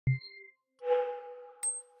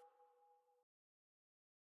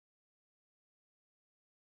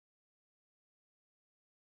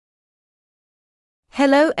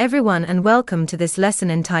Hello everyone and welcome to this lesson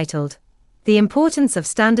entitled, The Importance of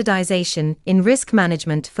Standardization in Risk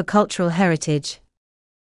Management for Cultural Heritage.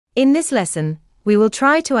 In this lesson, we will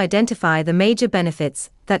try to identify the major benefits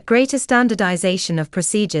that greater standardization of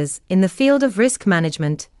procedures in the field of risk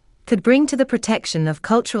management could bring to the protection of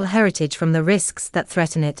cultural heritage from the risks that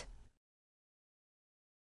threaten it.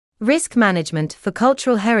 Risk management for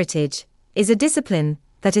cultural heritage is a discipline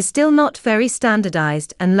that is still not very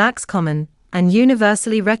standardized and lacks common and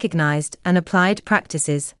universally recognized and applied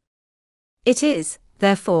practices. It is,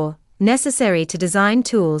 therefore, necessary to design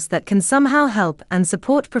tools that can somehow help and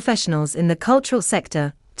support professionals in the cultural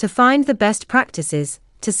sector to find the best practices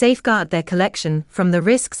to safeguard their collection from the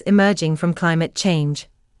risks emerging from climate change.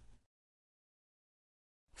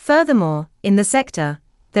 Furthermore, in the sector,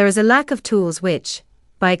 there is a lack of tools which,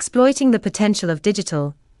 by exploiting the potential of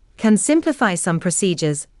digital, can simplify some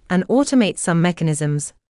procedures and automate some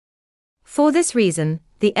mechanisms. For this reason,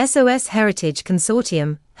 the SOS Heritage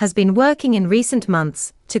Consortium has been working in recent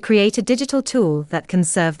months to create a digital tool that can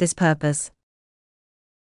serve this purpose.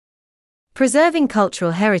 Preserving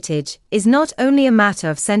cultural heritage is not only a matter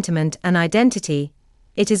of sentiment and identity,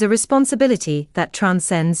 it is a responsibility that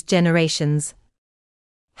transcends generations.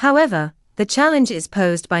 However, the challenge is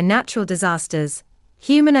posed by natural disasters,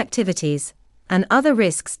 human activities, and other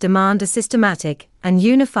risks demand a systematic and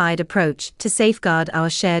unified approach to safeguard our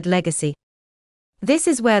shared legacy. This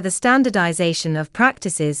is where the standardization of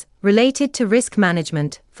practices related to risk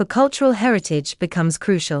management for cultural heritage becomes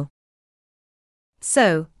crucial.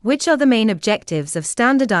 So, which are the main objectives of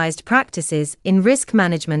standardized practices in risk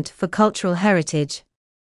management for cultural heritage?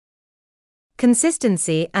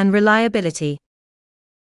 Consistency and reliability.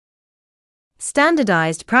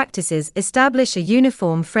 Standardized practices establish a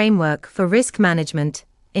uniform framework for risk management,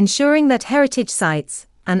 ensuring that heritage sites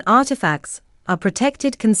and artifacts are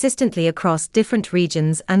protected consistently across different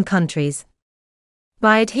regions and countries.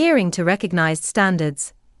 By adhering to recognized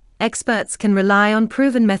standards, experts can rely on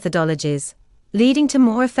proven methodologies, leading to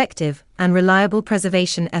more effective and reliable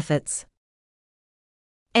preservation efforts.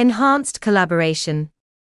 Enhanced collaboration.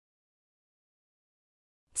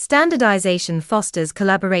 Standardization fosters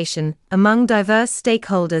collaboration among diverse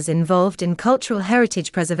stakeholders involved in cultural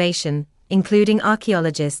heritage preservation, including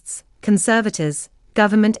archaeologists, conservators,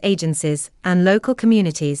 government agencies, and local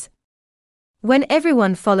communities. When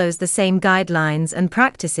everyone follows the same guidelines and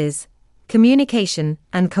practices, communication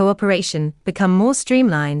and cooperation become more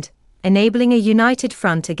streamlined, enabling a united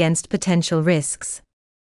front against potential risks.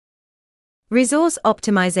 Resource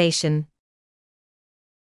optimization.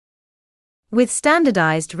 With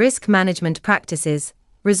standardized risk management practices,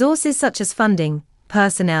 resources such as funding,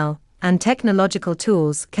 personnel, and technological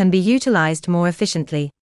tools can be utilized more efficiently.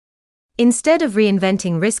 Instead of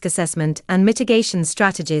reinventing risk assessment and mitigation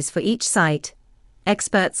strategies for each site,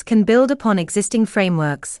 experts can build upon existing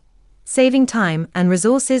frameworks, saving time and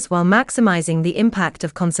resources while maximizing the impact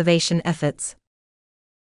of conservation efforts.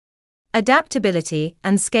 Adaptability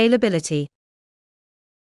and scalability.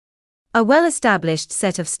 A well-established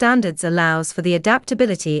set of standards allows for the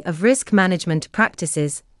adaptability of risk management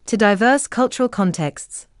practices to diverse cultural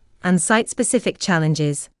contexts and site-specific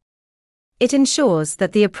challenges. It ensures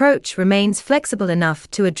that the approach remains flexible enough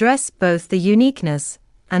to address both the uniqueness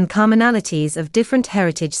and commonalities of different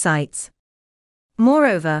heritage sites.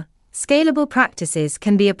 Moreover, scalable practices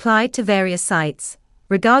can be applied to various sites,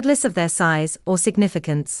 regardless of their size or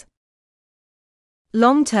significance.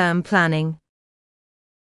 Long-term planning.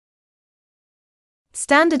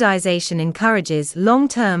 Standardization encourages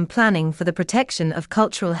long-term planning for the protection of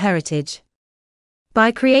cultural heritage.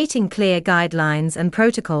 By creating clear guidelines and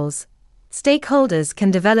protocols, stakeholders can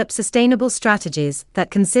develop sustainable strategies that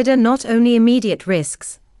consider not only immediate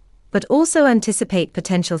risks, but also anticipate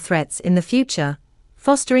potential threats in the future,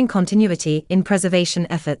 fostering continuity in preservation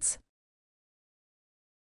efforts.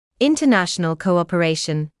 International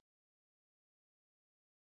cooperation.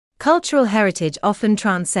 Cultural heritage often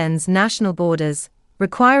transcends national borders,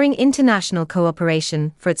 requiring international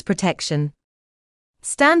cooperation for its protection.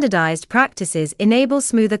 Standardized practices enable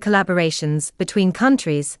smoother collaborations between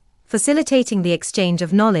countries, facilitating the exchange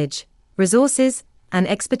of knowledge, resources, and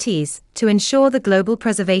expertise to ensure the global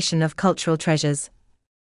preservation of cultural treasures.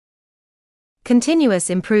 Continuous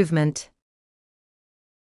improvement.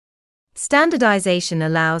 Standardization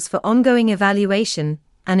allows for ongoing evaluation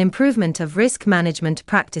and improvement of risk management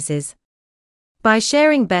practices. By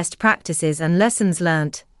sharing best practices and lessons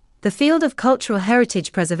learnt, the field of cultural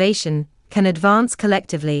heritage preservation can advance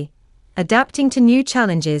collectively, adapting to new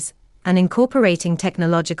challenges and incorporating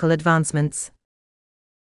technological advancements.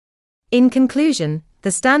 In conclusion,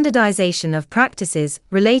 the standardization of practices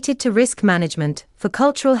related to risk management for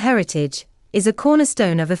cultural heritage is a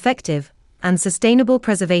cornerstone of effective and sustainable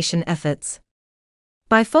preservation efforts.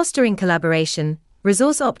 By fostering collaboration,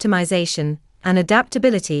 resource optimization, and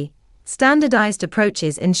adaptability, standardized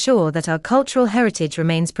approaches ensure that our cultural heritage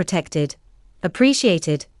remains protected,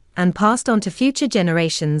 appreciated, and passed on to future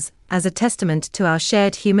generations as a testament to our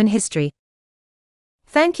shared human history.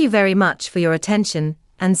 Thank you very much for your attention,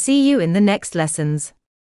 and see you in the next lessons.